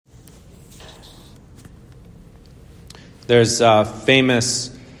There's a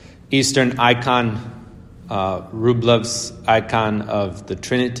famous Eastern icon, Rublev's icon of the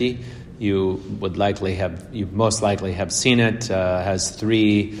Trinity. You most likely have seen it. Has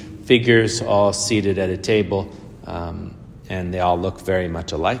three figures all seated at a table, and they all look very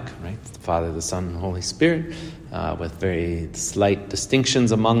much alike, right? The Father, the Son, and the Holy Spirit, with very slight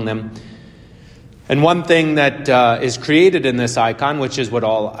distinctions among them. And one thing that is created in this icon, which is what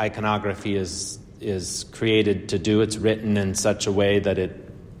all iconography is created to do, it's written in such a way that it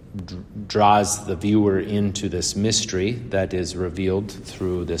draws the viewer into this mystery that is revealed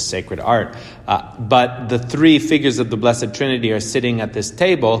through this sacred art. But the three figures of the Blessed Trinity are sitting at this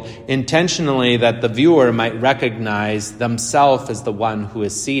table intentionally that the viewer might recognize themselves as the one who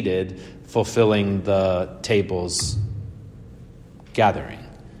is seated, fulfilling the table's gathering.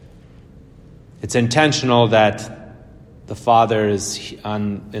 It's intentional that the Father is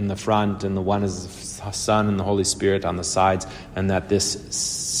in the front and the one is the Son and the Holy Spirit on the sides, and that this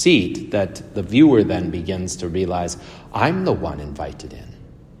seat, that the viewer then begins to realize, I'm the one invited in.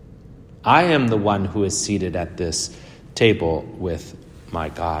 I am the one who is seated at this table with my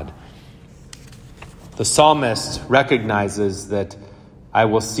God. The psalmist recognizes that I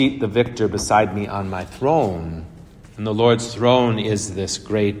will seat the victor beside me on my throne. And the Lord's throne is this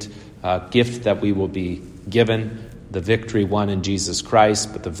great gift that we will be given, the victory won in Jesus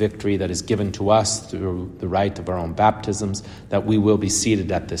Christ, but the victory that is given to us through the rite of our own baptisms, that we will be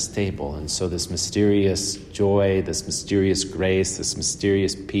seated at this table. And so this mysterious joy, this mysterious grace, this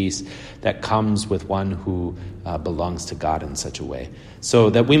mysterious peace that comes with one who belongs to God in such a way, so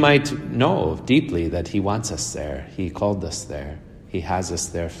that we might know deeply that he wants us there. He called us there. He has us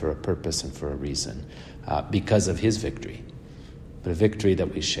there for a purpose and for a reason, because of his victory, but a victory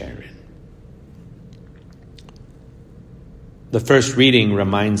that we share in. The first reading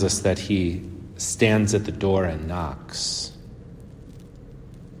reminds us that he stands at the door and knocks.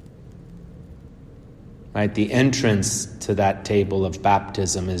 Right? The entrance to that table of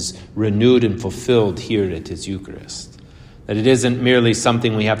baptism is renewed and fulfilled here at his Eucharist. That it isn't merely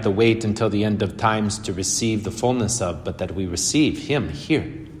something we have to wait until the end of times to receive the fullness of, but that we receive him here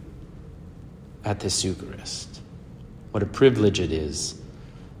at this Eucharist. What a privilege it is.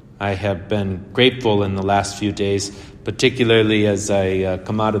 I have been grateful in the last few days, particularly as I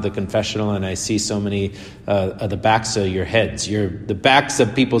come out of the confessional and I see so many of the backs of your heads. The backs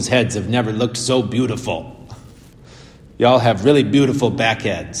of people's heads have never looked so beautiful. Y'all have really beautiful back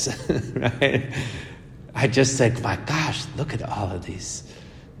heads, right? I just think, my gosh, look at all of these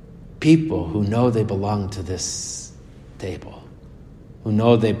people who know they belong to this table, who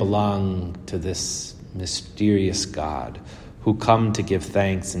know they belong to this mysterious God, who come to give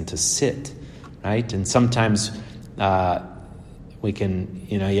thanks and to sit, right? And sometimes we can,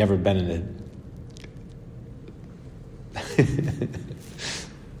 you ever been in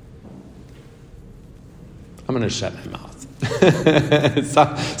I'm going to shut my mouth.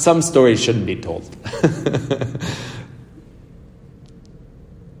 Some stories shouldn't be told.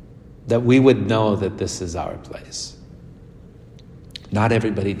 That we would know that this is our place. Not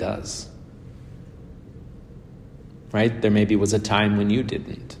everybody does. Right? There maybe was a time when you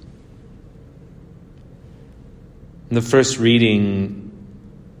didn't. In the first reading,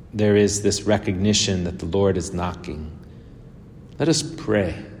 there is this recognition that the Lord is knocking. Let us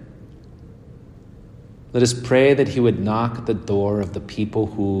pray. Let us pray that he would knock at the door of the people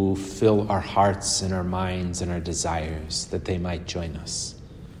who fill our hearts and our minds and our desires, that they might join us.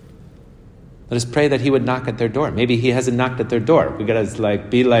 Let us pray that he would knock at their door. Maybe he hasn't knocked at their door. We got to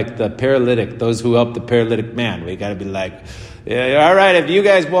be like the paralytic, those who helped the paralytic man. We got to be like, yeah, all right, if you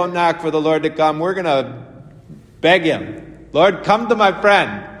guys won't knock for the Lord to come, we're going to beg him. Lord, come to my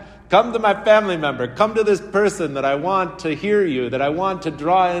friend. Come to my family member. Come to this person that I want to hear you, that I want to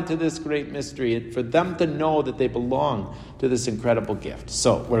draw into this great mystery, for them to know that they belong to this incredible gift.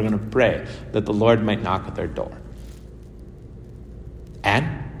 So we're going to pray that the Lord might knock at their door.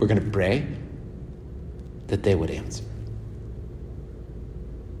 And we're going to pray that they would answer.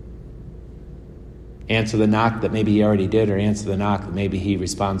 Answer the knock that maybe he already did, or answer the knock that maybe he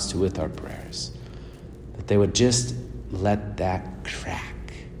responds to with our prayers. That they would just let that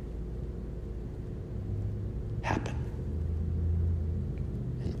crack happen.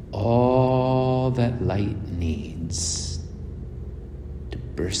 And all that light needs to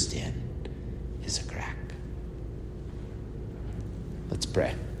burst in is a crack. Let's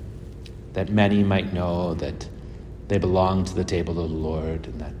pray. That many might know that they belong to the table of the Lord,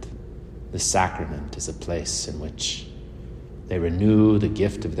 and that the sacrament is a place in which they renew the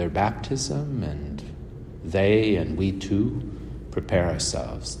gift of their baptism, and they and we too prepare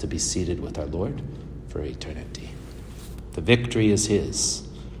ourselves to be seated with our Lord for eternity. The victory is his,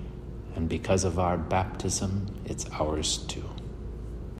 and because of our baptism, it's ours too.